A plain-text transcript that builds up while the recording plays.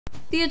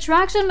The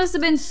attraction must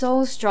have been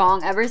so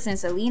strong ever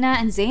since Selena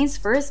and Zayn's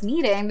first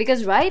meeting,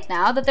 because right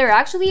now that they're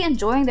actually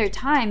enjoying their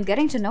time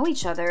getting to know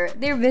each other,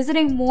 they're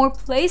visiting more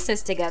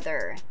places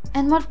together.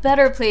 And what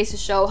better place to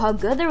show how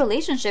good the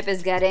relationship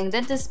is getting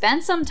than to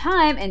spend some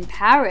time in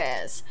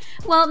Paris?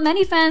 Well,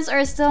 many fans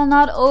are still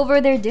not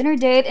over their dinner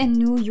date in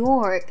New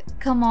York.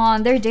 Come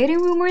on, their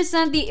dating rumors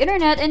sent the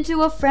internet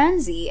into a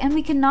frenzy, and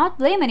we cannot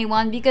blame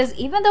anyone because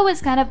even though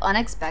it's kind of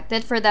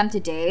unexpected for them to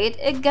date,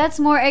 it gets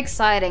more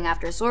exciting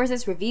after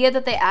sources reveal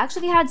that they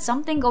actually had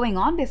something going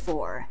on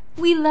before.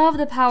 We love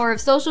the power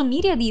of social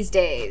media these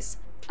days.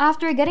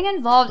 After getting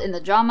involved in the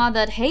drama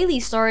that Hailey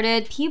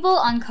started,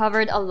 people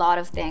uncovered a lot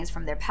of things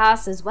from their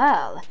past as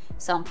well.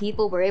 Some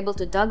people were able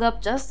to dug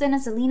up Justin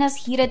and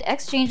Selena's heated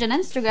exchange on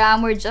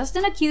Instagram where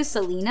Justin accused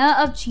Selena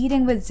of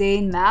cheating with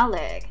Zayn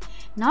Malik.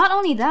 Not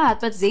only that,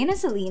 but Zayn and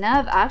Selena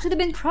have actually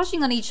been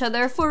crushing on each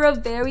other for a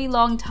very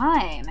long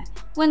time.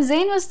 When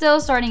Zayn was still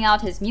starting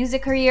out his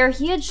music career,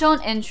 he had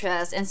shown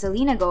interest in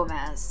Selena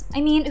Gomez.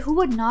 I mean, who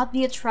would not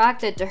be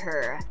attracted to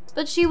her?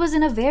 But she was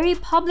in a very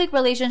public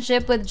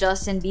relationship with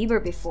Justin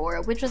Bieber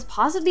before, which was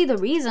possibly the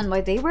reason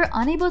why they were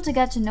unable to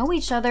get to know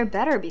each other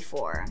better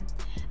before.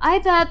 I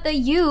bet that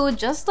you,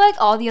 just like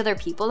all the other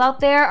people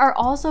out there, are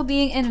also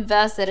being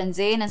invested in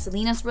Zayn and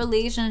Selena's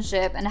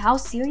relationship and how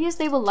serious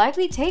they will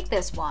likely take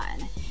this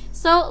one.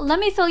 So let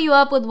me fill you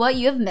up with what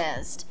you've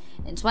missed.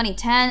 In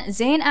 2010,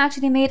 Zayn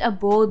actually made a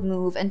bold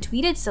move and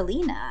tweeted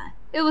Selena.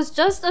 It was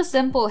just a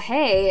simple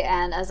hey,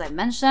 and as I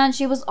mentioned,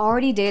 she was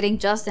already dating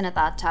Justin at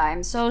that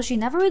time, so she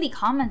never really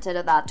commented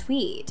on that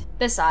tweet.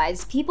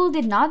 Besides, people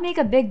did not make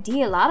a big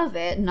deal out of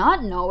it,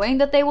 not knowing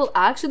that they will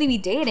actually be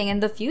dating in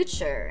the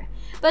future.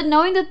 But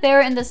knowing that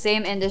they're in the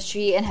same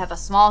industry and have a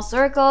small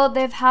circle,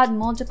 they've had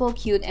multiple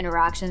cute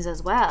interactions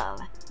as well.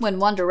 When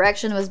One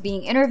Direction was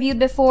being interviewed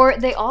before,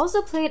 they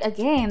also played a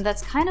game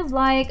that's kind of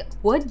like,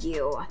 would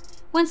you?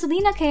 When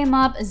Selena came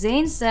up,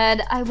 Zayn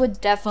said, I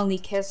would definitely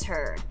kiss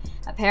her.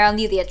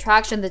 Apparently, the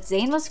attraction that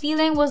Zayn was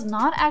feeling was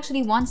not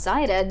actually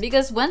one-sided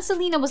because when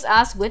Selena was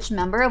asked which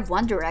member of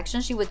One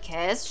Direction she would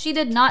kiss, she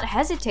did not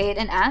hesitate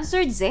and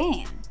answered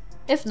Zayn.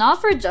 If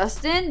not for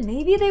Justin,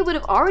 maybe they would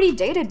have already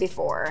dated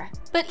before.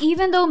 But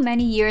even though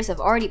many years have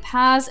already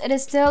passed, it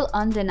is still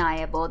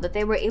undeniable that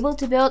they were able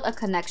to build a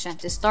connection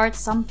to start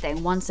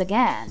something once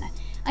again.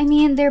 I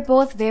mean, they're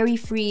both very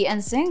free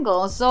and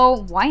single,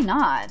 so why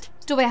not?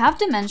 Do I have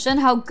to mention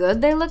how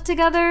good they look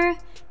together?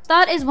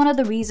 That is one of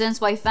the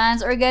reasons why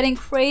fans are getting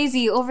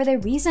crazy over their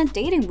recent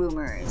dating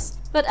rumors.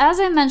 But as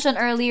I mentioned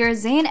earlier,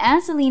 Zayn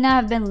and Selena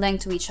have been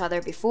linked to each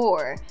other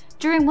before.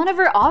 During one of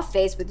her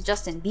off-dates with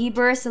Justin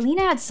Bieber,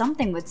 Selena had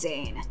something with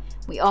Zayn.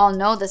 We all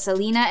know that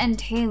Selena and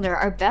Taylor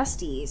are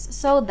besties,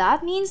 so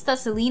that means that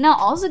Selena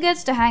also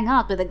gets to hang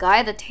out with a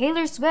guy that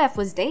Taylor Swift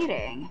was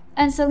dating.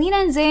 And Selena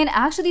and Zayn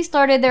actually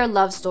started their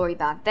love story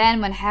back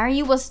then when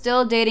Harry was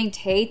still dating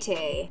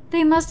Tay-Tay.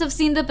 They must have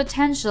seen the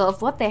potential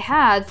of what they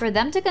had for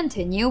them to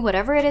continue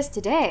whatever it is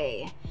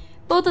today.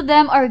 Both of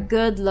them are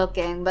good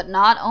looking, but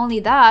not only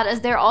that,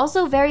 as they're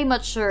also very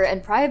mature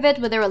and private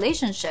with their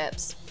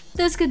relationships.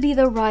 This could be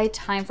the right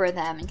time for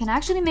them and can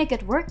actually make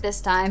it work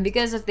this time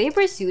because if they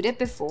pursued it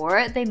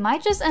before, they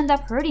might just end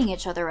up hurting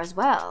each other as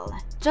well.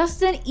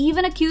 Justin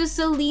even accused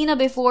Selena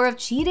before of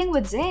cheating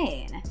with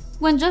Zayn.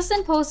 When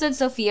Justin posted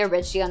Sophia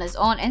Richie on his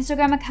own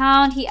Instagram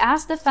account, he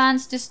asked the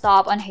fans to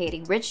stop on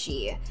hating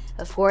Richie.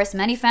 Of course,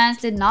 many fans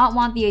did not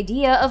want the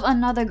idea of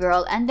another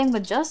girl ending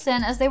with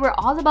Justin as they were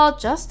all about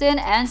Justin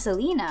and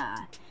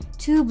Selena.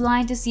 Too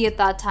blind to see at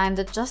that time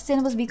that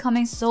Justin was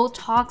becoming so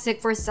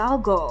toxic for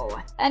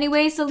Salgo.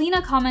 Anyway,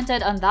 Selena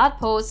commented on that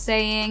post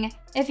saying,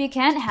 if you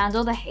can't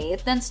handle the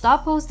hate, then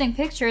stop posting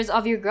pictures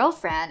of your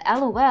girlfriend,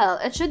 lol,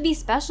 it should be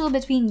special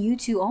between you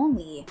two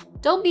only.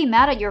 Don't be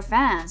mad at your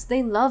fans,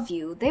 they love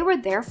you, they were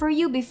there for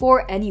you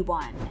before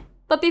anyone.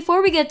 But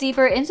before we get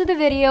deeper into the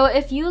video,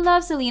 if you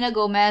love Selena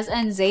Gomez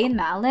and Zayn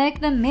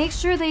Malik, then make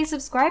sure they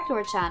subscribe to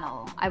our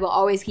channel. I will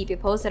always keep you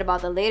posted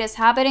about the latest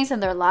happenings in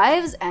their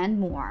lives and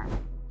more.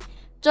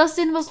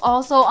 Justin was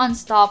also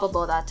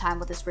unstoppable that time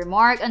with his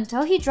remark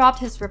until he dropped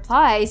his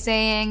reply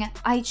saying,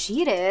 I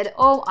cheated?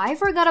 Oh, I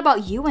forgot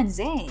about you and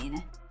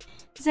Zayn.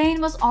 Zayn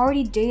was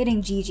already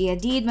dating Gigi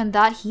Hadid when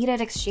that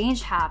heated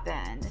exchange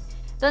happened.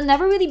 That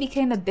never really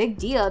became a big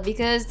deal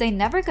because they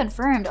never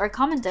confirmed or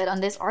commented on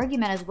this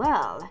argument as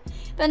well.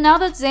 But now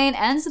that Zayn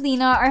and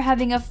Selena are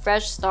having a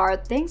fresh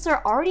start, things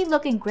are already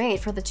looking great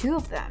for the two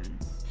of them.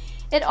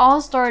 It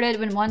all started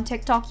when one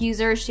TikTok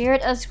user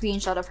shared a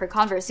screenshot of her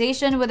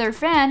conversation with her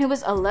friend who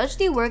was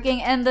allegedly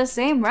working in the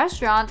same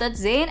restaurant that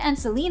Zayn and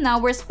Selena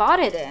were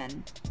spotted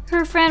in.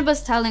 Her friend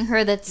was telling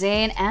her that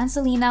Zayn and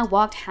Selena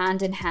walked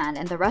hand in hand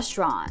in the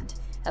restaurant.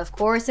 Of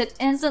course, it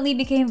instantly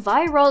became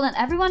viral and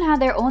everyone had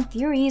their own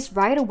theories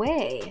right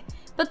away.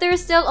 But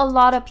there's still a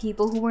lot of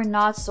people who were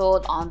not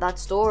sold on that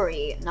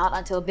story, not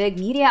until big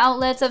media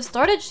outlets have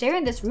started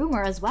sharing this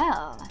rumor as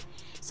well.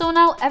 So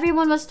now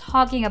everyone was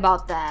talking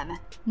about them.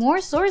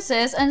 More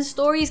sources and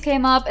stories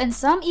came up and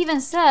some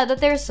even said that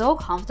they're so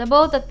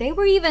comfortable that they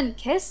were even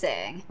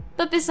kissing.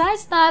 But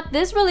besides that,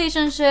 this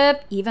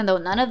relationship, even though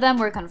none of them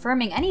were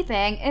confirming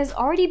anything, is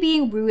already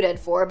being rooted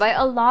for by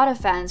a lot of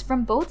fans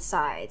from both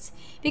sides.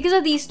 Because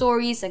of these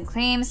stories and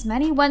claims,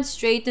 many went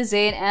straight to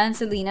Zayn and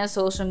Selena's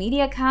social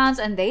media accounts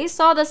and they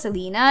saw that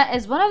Selena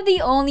is one of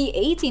the only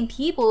 18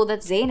 people that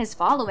Zayn is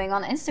following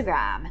on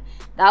Instagram.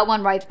 That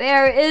one right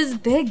there is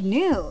big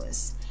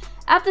news.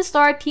 At the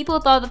start, people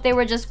thought that they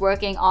were just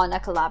working on a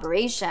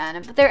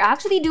collaboration, but they're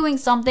actually doing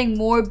something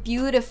more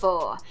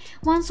beautiful.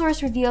 One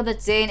source revealed that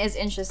Zayn is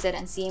interested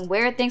in seeing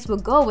where things will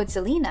go with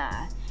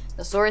Selena.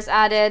 The source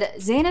added,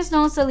 Zayn has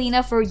known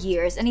Selena for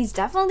years and he's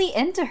definitely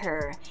into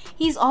her.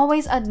 He's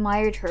always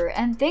admired her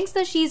and thinks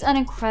that she's an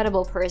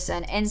incredible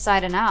person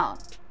inside and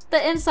out.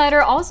 The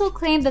insider also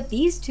claimed that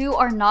these two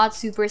are not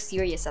super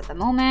serious at the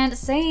moment,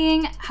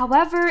 saying,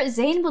 however,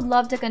 Zayn would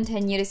love to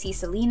continue to see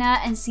Selena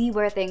and see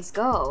where things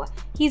go.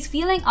 He's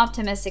feeling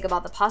optimistic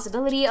about the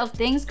possibility of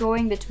things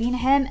growing between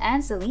him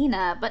and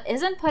Selena, but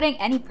isn't putting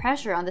any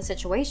pressure on the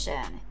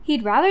situation.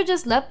 He'd rather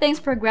just let things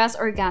progress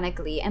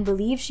organically and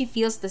believe she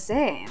feels the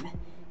same.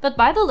 But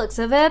by the looks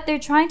of it, they're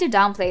trying to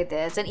downplay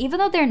this, and even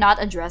though they're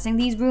not addressing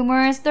these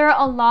rumors, there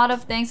are a lot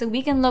of things that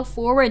we can look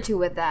forward to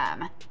with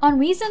them. On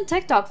recent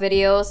TikTok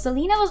videos,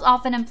 Selena was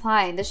often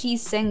implying that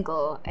she's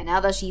single, and now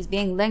that she's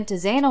being linked to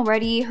Zayn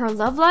already, her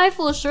love life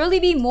will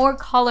surely be more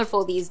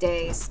colorful these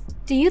days.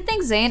 Do you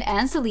think Zayn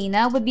and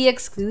Selena would be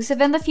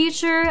exclusive in the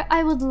future?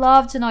 I would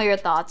love to know your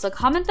thoughts, so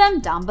comment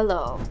them down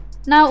below.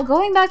 Now,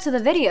 going back to the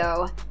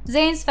video,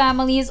 Zayn's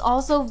family is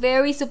also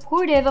very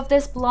supportive of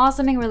this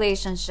blossoming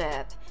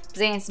relationship.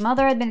 Zayn's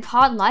mother had been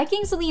caught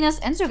liking Selena's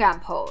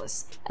Instagram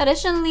posts.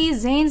 Additionally,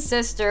 Zayn's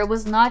sister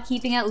was not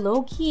keeping it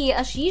low-key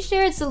as she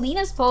shared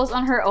Selena's post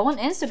on her own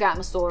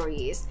Instagram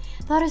stories.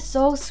 That is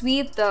so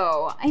sweet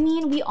though. I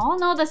mean, we all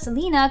know that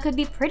Selena could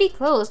be pretty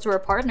close to her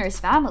partner's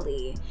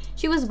family.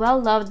 She was well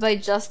loved by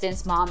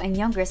Justin's mom and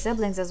younger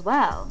siblings as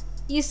well.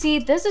 You see,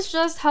 this is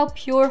just how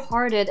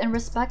pure-hearted and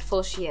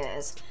respectful she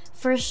is.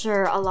 For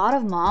sure, a lot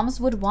of moms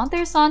would want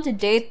their son to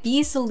date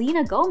the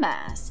Selena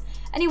Gomez.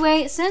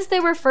 Anyway, since they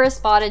were first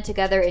spotted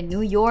together in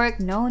New York,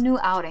 no new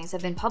outings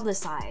have been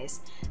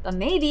publicized. But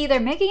maybe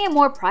they're making it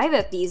more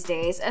private these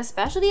days,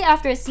 especially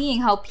after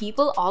seeing how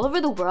people all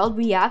over the world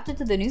reacted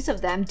to the news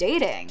of them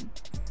dating.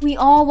 We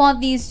all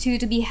want these two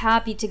to be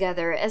happy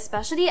together,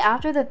 especially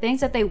after the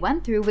things that they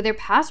went through with their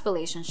past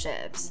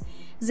relationships.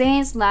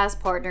 Zayn's last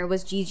partner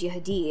was Gigi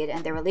Hadid,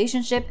 and their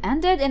relationship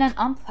ended in an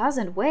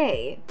unpleasant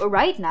way, but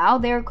right now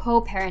they're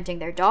co-parenting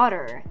their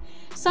daughter.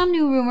 Some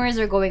new rumors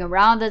are going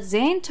around that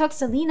Zayn took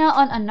Selena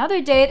on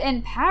another date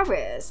in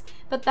Paris,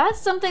 but that's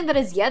something that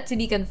is yet to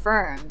be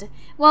confirmed.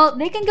 Well,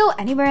 they can go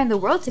anywhere in the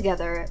world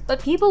together,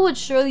 but people would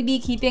surely be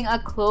keeping a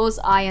close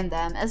eye on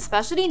them,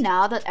 especially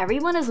now that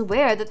everyone is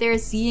aware that they're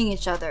seeing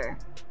each other.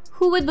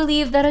 Who would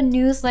believe that a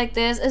news like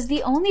this is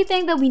the only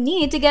thing that we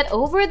need to get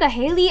over the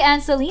Hailey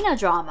and Selena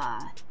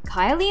drama?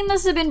 Kylie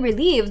must have been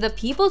relieved that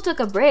people took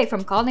a break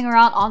from calling her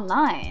out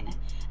online.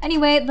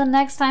 Anyway, the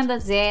next time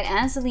that Zayn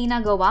and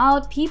Selena go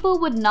out, people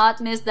would not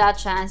miss that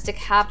chance to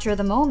capture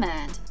the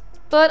moment.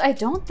 But I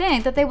don't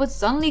think that they would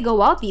suddenly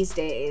go out these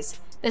days.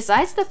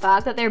 Besides the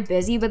fact that they're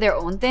busy with their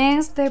own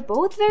things, they're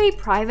both very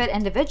private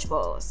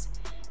individuals.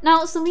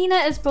 Now, Selena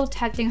is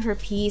protecting her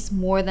peace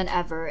more than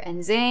ever, and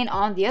Zayn,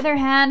 on the other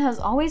hand, has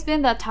always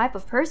been that type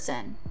of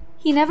person.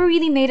 He never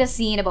really made a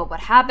scene about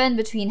what happened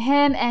between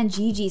him and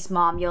Gigi's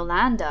mom,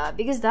 Yolanda,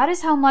 because that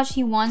is how much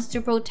he wants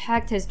to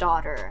protect his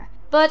daughter.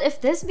 But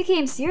if this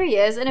became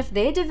serious and if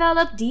they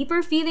developed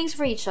deeper feelings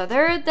for each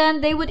other,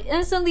 then they would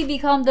instantly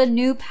become the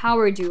new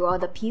power duo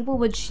that people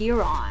would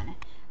cheer on.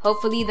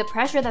 Hopefully, the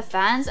pressure the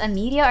fans and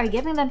media are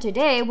giving them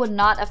today would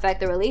not affect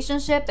the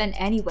relationship in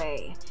any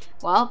way.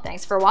 Well,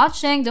 thanks for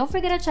watching. Don't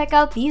forget to check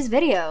out these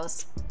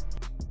videos.